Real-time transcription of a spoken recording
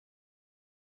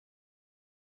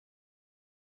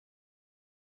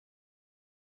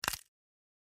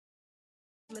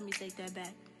Let me take that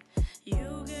back.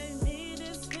 You gave me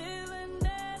this feeling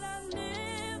that I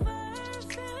never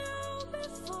felt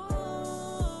before,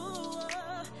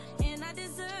 and I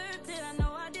deserved it. I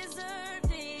know I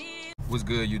deserved it. What's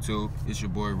good, YouTube? It's your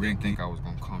boy Rick. Didn't think I was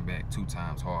gonna come back 2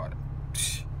 times harder.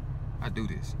 Psh, I do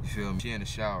this. You feel me? She in the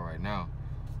shower right now,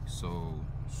 so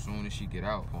as soon as she get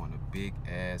out, on a big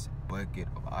ass bucket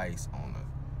of ice on a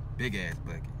big ass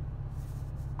bucket.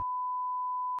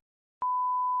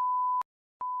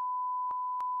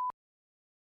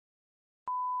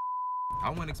 I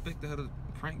wasn't expecting her to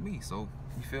prank me, so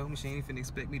you feel me? She ain't finna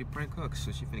expect me to prank her,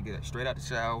 so she finna get straight out the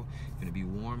shower, finna be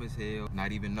warm as hell,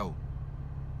 not even know.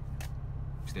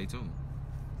 Stay tuned.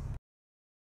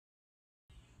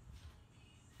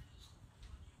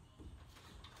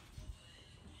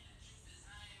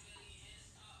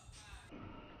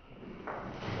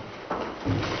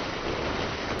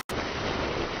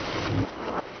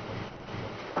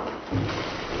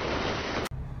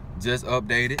 Just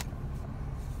updated.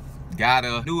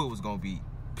 Knew it was gonna be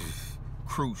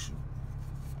crucial.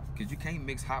 Cause you can't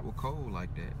mix hot with cold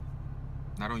like that.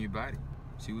 Not on your body.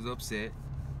 She was upset,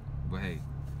 but hey,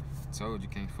 told you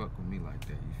can't fuck with me like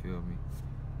that, you feel me?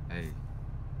 Hey,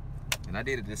 and I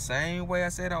did it the same way I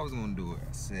said I was gonna do it.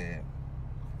 I said,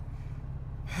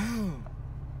 and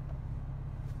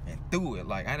threw it.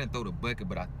 Like, I didn't throw the bucket,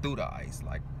 but I threw the ice,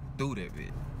 like, threw that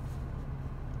bit.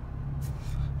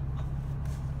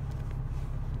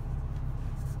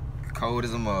 Cold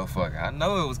as a motherfucker. I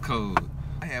know it was cold.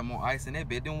 I had more ice in that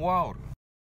bit than water.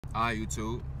 Alright,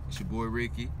 YouTube, it's your boy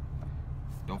Ricky.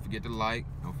 Don't forget to like,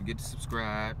 don't forget to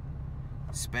subscribe.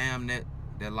 Spam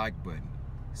that like button.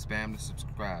 Spam the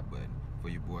subscribe button for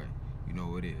your boy. You know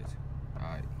what it is.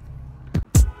 Alright.